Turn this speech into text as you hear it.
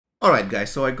Alright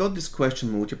guys, so I got this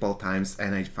question multiple times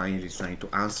and I finally decided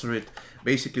to answer it.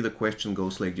 Basically the question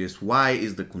goes like this: why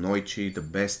is the Kunoichi the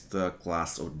best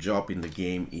class or job in the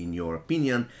game in your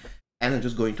opinion? And I'm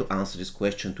just going to answer this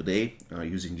question today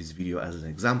using this video as an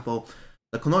example.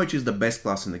 The Kunoichi is the best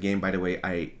class in the game. By the way,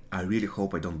 I really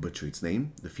hope I don't butcher its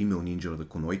name, the female ninja or the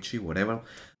Kunoichi, whatever,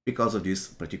 because of this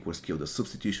particular skill, the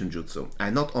substitution jutsu.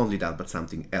 And not only that, but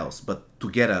something else. But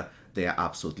together they are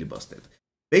absolutely busted.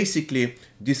 Basically,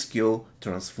 this skill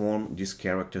transforms this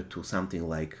character to something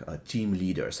like a team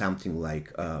leader, something like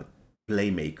a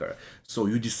Playmaker. So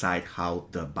you decide how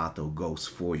the battle goes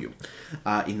for you.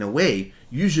 In a way,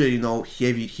 usually,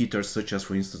 heavy hitters such as,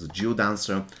 for instance, the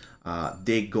Pyrodancer,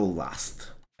 they go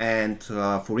last. And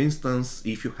for instance,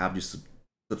 if you have this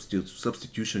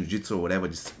substitution jutsu or whatever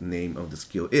this name of the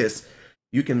skill is,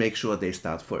 you can make sure they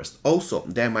start first. Also,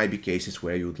 there might be cases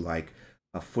where you'd like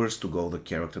first to go the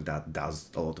character that does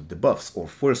a lot of the buffs, or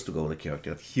first to go the character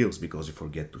that heals because you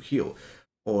forget to heal,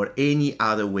 or any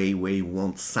other way where you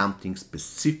want something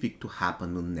specific to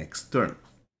happen on the next turn.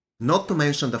 Not to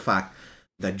mention the fact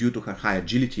that due to her high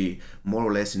agility, more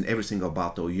or less in every single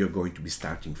battle you're going to be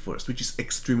starting first, which is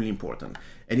extremely important.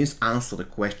 And this answers the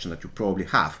question that you probably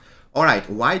have. Alright,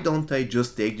 why don't I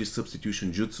just take this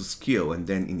substitution jutsu skill and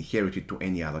then inherit it to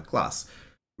any other class?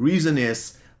 Reason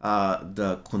is,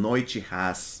 the Kunoichi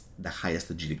has the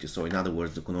highest agility. So in other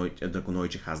words, the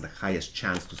Kunoichi has the highest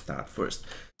chance to start first.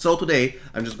 So today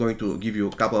I'm just going to give you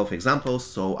a couple of examples.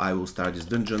 So I will start this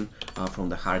dungeon from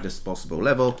the hardest possible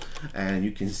level, and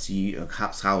you can see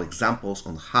how examples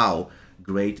on how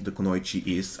great the Kunoichi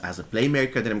is as a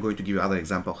playmaker. Then I'm going to give you other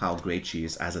example how great she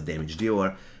is as a damage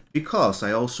dealer, because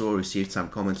I also received some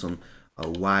comments on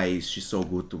why is she so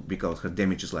good, because her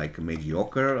damage is like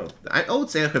mediocre. I would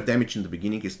say her damage in the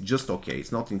beginning is just okay.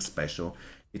 It's nothing special,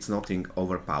 it's nothing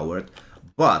overpowered,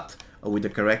 but with the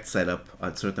correct setup,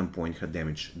 at a certain point her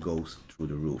damage goes through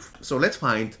the roof. So let's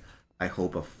find, I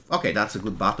hope, okay, that's a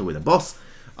good battle with a boss.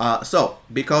 So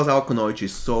because our Kunoichi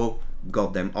is so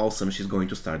goddamn awesome, she's going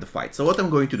to start the fight. So what I'm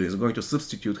going to do is I'm going to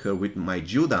substitute her with my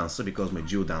Pyrodancer, because my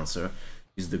Pyrodancer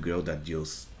is the girl that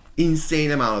deals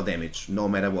insane amount of damage no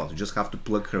matter what. You just have to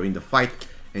plug her in the fight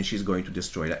and she's going to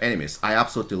destroy the enemies. I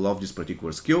absolutely love this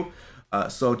particular skill.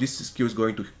 So this skill is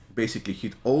going to basically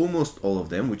hit almost all of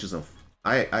them, which is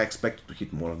I expected to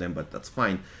hit more of them, but that's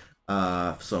fine.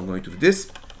 So I'm going to do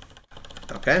this.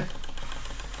 Okay,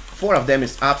 4 of them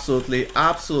is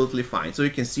absolutely fine. So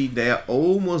you can see they are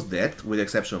almost dead with the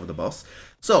exception of the boss.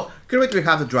 So currently we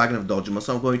have the Dragon of Dojima,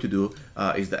 so I'm going to do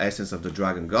is the essence of the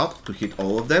Dragon God to hit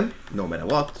all of them, no matter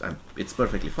what. It's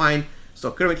perfectly fine.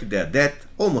 So currently they're dead,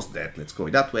 almost dead, let's go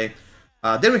that way.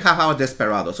 Then we have our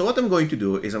Desperado. So what I'm going to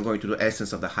do is I'm going to do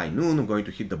essence of the High Noon. I'm going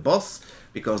to hit the boss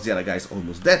because the other guy is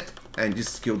almost dead, and this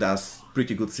skill does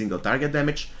pretty good single target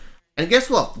damage. And guess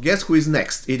what? Guess who is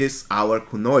next? It is our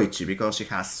Kunoichi, because she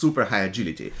has super high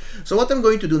agility. So what I'm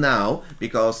going to do now,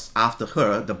 because after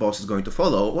her the boss is going to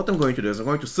follow, what I'm going to do is I'm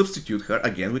going to substitute her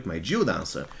again with my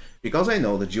Pyrodancer, because I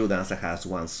know the Pyrodancer has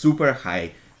one super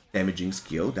high damaging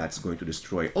skill that's going to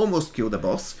destroy, almost kill the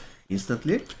boss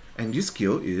instantly. And this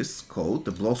skill is called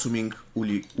the Blossoming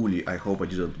Uli. I hope I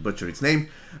didn't butcher its name.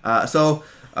 There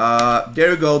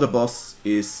you go, the boss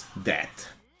is dead.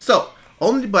 So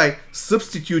only by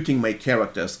substituting my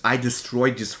characters I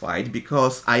destroyed this fight,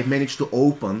 because I managed to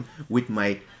open with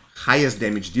my highest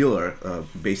damage dealer,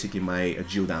 basically my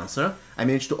Pyrodancer. I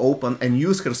managed to open and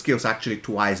use her skills actually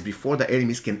twice before the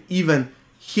enemies can even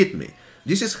hit me.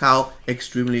 This is how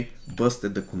extremely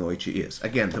busted the Kunoichi is.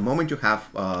 Again, the moment you have,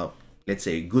 let's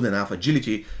say, good enough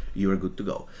agility, you are good to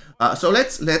go. So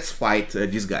let's fight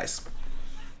these guys.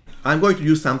 I'm going to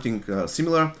use something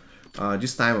similar.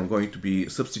 This time I'm going to be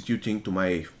substituting to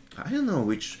my, I don't know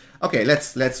which. Okay,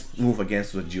 let's move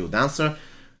against the Pyrodancer.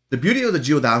 The beauty of the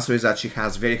Pyrodancer is that she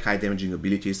has very high damaging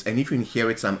abilities, and if you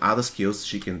inherit some other skills,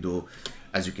 she can do,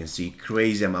 as you can see,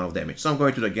 crazy amount of damage. So I'm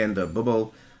going to do again the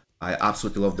bubble. I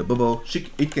absolutely love the bubble.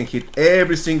 It can hit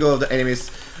every single of the enemies,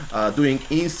 doing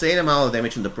insane amount of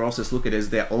damage in the process. Look at this,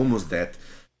 they're almost dead.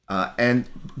 And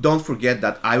don't forget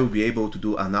that I will be able to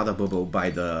do another bubble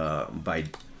by the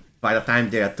time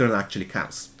their turn actually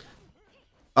comes.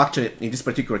 Actually, in this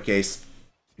particular case,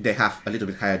 they have a little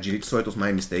bit higher agility, so it was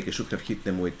my mistake. I should have hit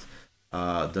them with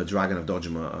the Dragon of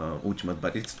Dojima ultimate,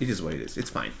 but it is what it is. It's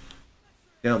fine.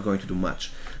 They're not going to do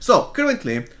much. So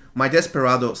currently, my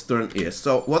Desperado's turn is.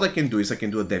 So what I can do is I can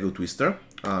do a Devil Twister,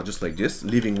 just like this,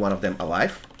 leaving one of them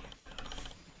alive.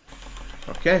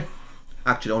 Okay.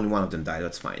 Actually, only one of them died.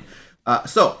 That's fine.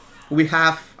 So we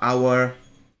have our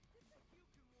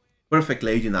perfect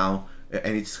lady now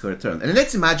and it's her turn. And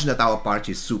let's imagine that our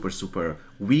party is super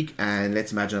weak, and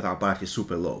let's imagine that our party is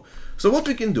super low. So what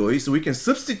we can do is we can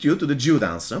substitute to the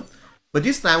Geodancer, but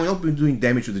this time we'll not be doing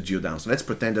damage to the Geodancer. Let's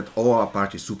pretend that all our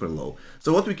party is super low.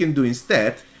 So what we can do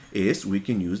instead is we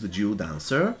can use the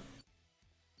Geodancer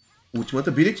ultimate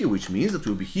ability, which means that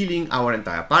we'll be healing our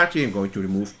entire party and going to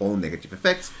remove all negative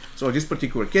effects. So in this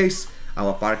particular case,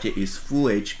 our party is full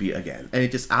HP again, and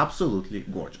it is absolutely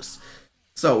gorgeous.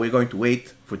 So we're going to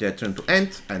wait for their turn to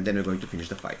end, and then we're going to finish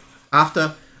the fight.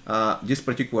 After this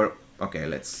particular... Okay,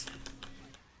 let's...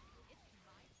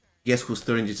 Guess whose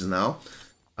turn it is now.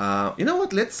 You know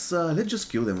what, let's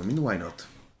just kill them. I mean, why not?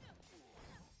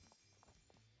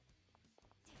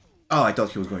 Oh, I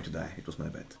thought he was going to die. It was my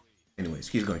bad. Anyways,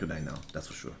 he's going to die now, that's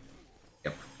for sure.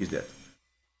 Yep, he's dead.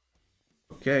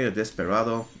 Okay, a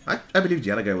Desperado. I believe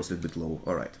the other guy was a little bit low.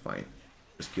 Alright, fine.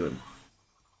 Just kill him.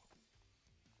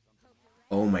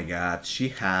 Oh my god, she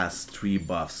has 3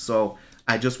 buffs. So,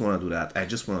 I just want to do that. I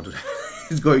just want to do that.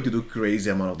 He's going to do crazy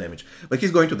amount of damage. But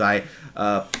he's going to die.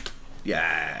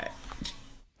 Yeah.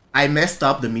 I messed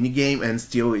up the minigame and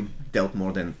still it dealt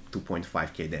more than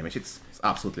 2.5k damage. It's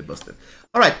absolutely busted.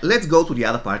 Alright, let's go to the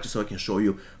other party so I can show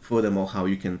you furthermore how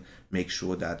you can make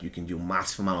sure that you can do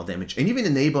massive amount of damage and even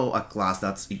enable a class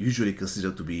that's usually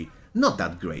considered to be not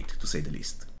that great, to say the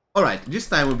least. Alright, this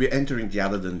time we'll be entering the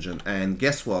other dungeon, and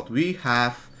guess what? We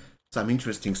have some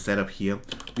interesting setup here.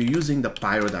 We're using the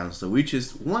Pyrodancer, which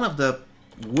is one of the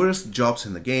worst jobs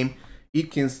in the game. It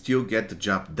can still get the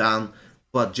job done,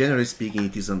 but generally speaking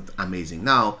it isn't amazing.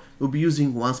 Now, we'll be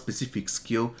using one specific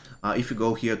skill. If you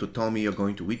go here to Tommy, you're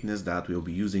going to witness that we'll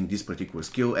be using this particular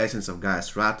skill, Essence of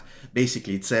Gaia's Wrath.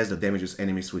 Basically, it says that damages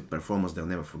enemies with performance they'll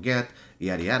never forget,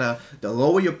 yada yada. The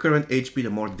lower your current HP, the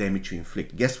more damage you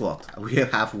inflict. Guess what? We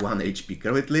have 1 HP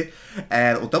currently,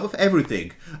 and on top of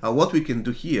everything, what we can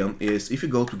do here is, if you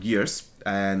go to Gears,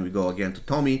 and we go again to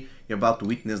Tommy, you're about to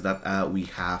witness that we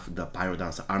have the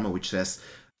Pyrodancer armor, which says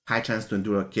high chance to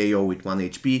endure a KO with 1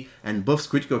 HP and buffs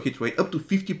critical hit rate up to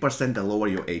 50% the lower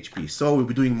your HP. So we'll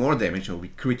be doing more damage and we'll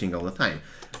be critting all the time.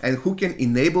 And who can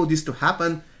enable this to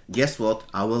happen? Guess what?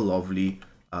 Our lovely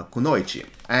Kunoichi.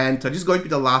 And this is going to be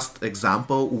the last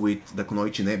example with the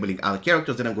Kunoichi enabling other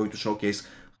characters. Then I'm going to showcase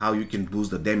how you can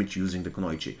boost the damage using the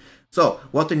Kunoichi. So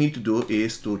what I need to do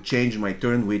is to change my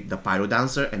turn with the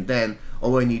Pyrodancer, and then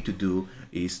all I need to do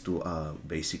is to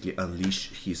basically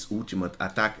unleash his ultimate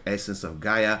attack, Essence of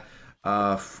Gaia.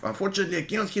 Unfortunately, I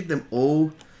cannot hit them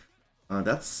all.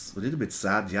 That's a little bit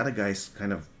sad. The other guy is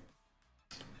kind of...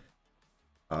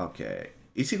 Okay.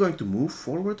 Is he going to move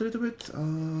forward a little bit?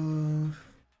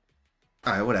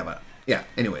 Alright, whatever. Yeah,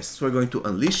 anyways, so we're going to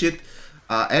unleash it.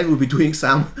 And we'll be doing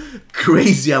some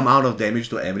crazy amount of damage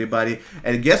to everybody.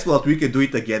 And guess what? We can do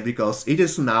it again because it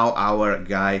is now our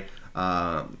guy...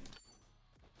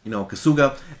 you know,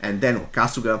 Kasuga, and then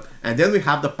Kasuga, and then we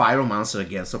have the Pyromancer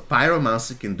again. So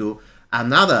Pyromancer can do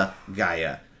another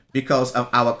Gaia because of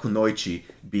our Kunoichi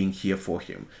being here for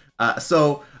him.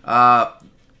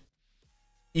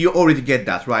 You already get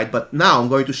that, right? But now I'm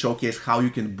going to showcase how you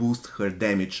can boost her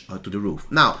damage to the roof.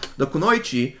 Now, the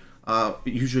Kunoichi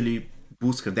usually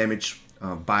boosts her damage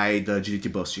by the agility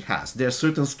buffs she has. There are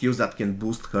certain skills that can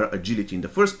boost her agility in the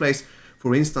first place.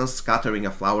 For instance, Scattering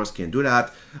of Flowers can do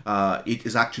that. It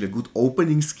is actually a good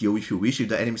opening skill if you wish. If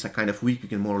the enemies are kind of weak, you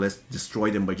can more or less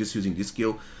destroy them by just using this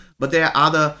skill. But there are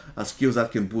other skills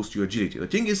that can boost your agility. The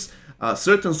thing is,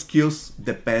 certain skills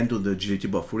depend on the agility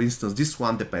buff. For instance, this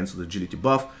one depends on the agility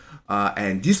buff,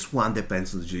 and this one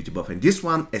depends on the agility buff. And this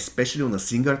one, especially on a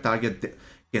single target,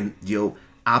 can deal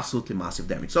absolutely massive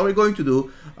damage. So we're going to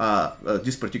do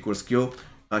this particular skill.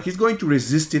 He's going to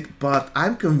resist it, but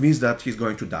I'm convinced that he's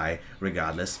going to die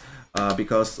regardless,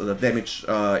 because the damage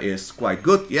is quite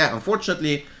good. Yeah,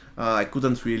 unfortunately, I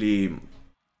couldn't really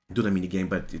do the minigame,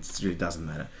 but it really doesn't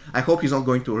matter. I hope he's not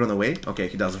going to run away. Okay,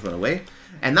 he doesn't run away.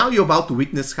 And now you're about to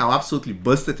witness how absolutely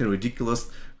busted and ridiculous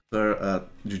her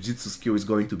Jiu-Jitsu skill is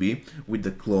going to be with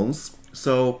the clones.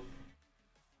 So,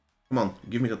 come on,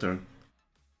 give me the turn.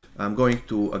 I'm going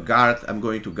to guard,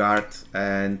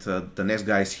 and the next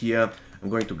guy is here. I'm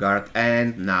going to guard,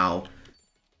 and now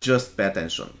just pay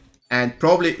attention. And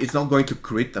probably it's not going to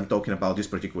crit, I'm talking about this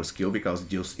particular skill, because it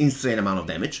deals insane amount of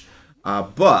damage.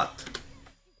 But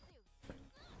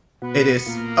it is...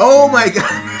 Oh my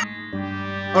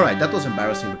god! Alright, that was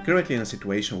embarrassing. We're currently in a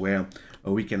situation where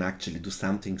we can actually do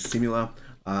something similar.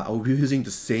 I'll be using the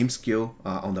same skill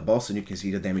on the boss, and you can see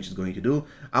the damage it's going to do.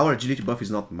 Our agility buff is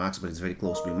not maxed, but it's very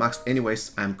close to being maxed.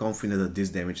 Anyways, I'm confident that this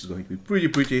damage is going to be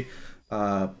pretty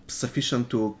sufficient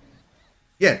to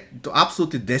yeah, to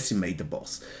absolutely decimate the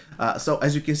boss. So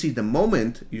as you can see, the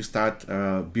moment you start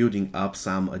building up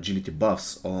some agility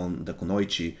buffs on the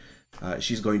Kunoichi,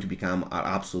 she's going to become our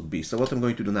absolute beast. So what I'm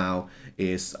going to do now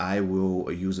is I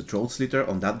will use a throat sliter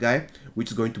on that guy, which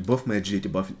is going to buff my agility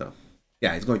buff.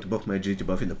 Yeah, it's going to buff my agility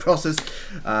buff in the process,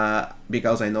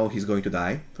 because I know he's going to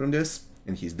die from this,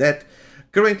 and he's dead.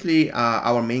 Currently,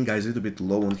 our main guy is a little bit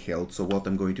low on health, so what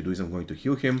I'm going to do is I'm going to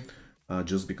heal him,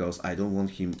 just because I don't want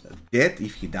him dead.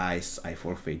 If he dies, I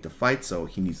forfeit the fight, so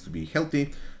he needs to be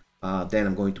healthy. Then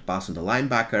I'm going to pass on the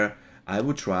linebacker. I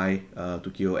will try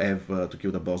to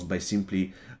kill the boss by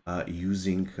simply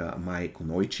using my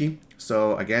Kunoichi.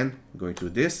 So again, I'm going to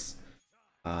do this.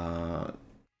 I'm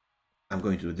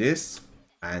going to do this,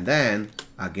 and then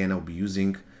again I'll be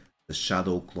using the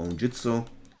Shadow Clone Jutsu.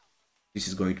 This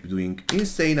is going to be doing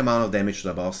insane amount of damage to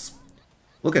the boss.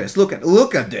 Look at this!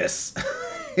 Look at this!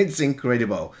 It's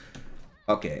incredible.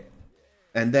 Okay,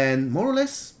 and then more or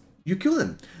less you kill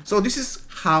them. So this is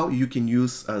how you can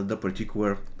use the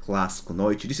particular class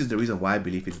Kunoichi. This is the reason why I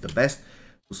believe it's the best.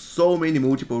 So many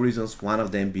multiple reasons, one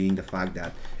of them being the fact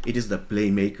that it is the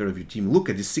playmaker of your team. Look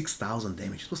at this 6,000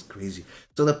 damage, it was crazy.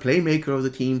 So the playmaker of the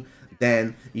team,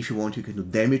 then if you want you can do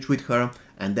damage with her,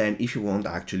 and then if you want,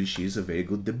 actually she's a very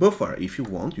good debuffer. If you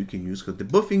want, you can use her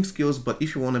debuffing skills, but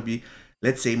if you want to be,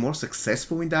 let's say, more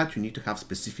successful in that, you need to have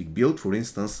specific build. For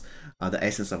instance, the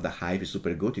Essence of the Hive is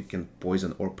super good. It can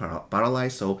poison or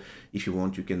paralyze, so if you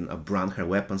want, you can brand her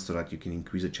weapons so that you can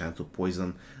increase the chance of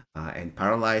poison and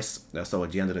paralyze. So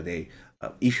at the end of the day,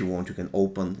 if you want, you can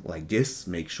open like this,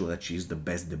 make sure that she's the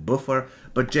best debuffer.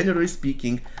 But generally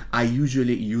speaking, I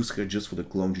usually use her just for the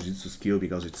Clone Jujutsu skill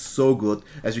because it's so good.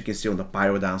 As you can see on the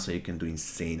Pyrodancer, you can do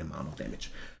insane amount of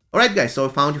damage. Alright guys,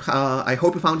 so I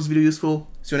hope you found this video useful.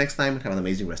 See you next time and have an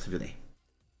amazing rest of your day.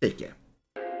 Take care.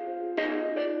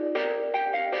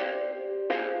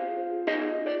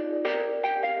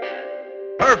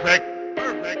 Perfect.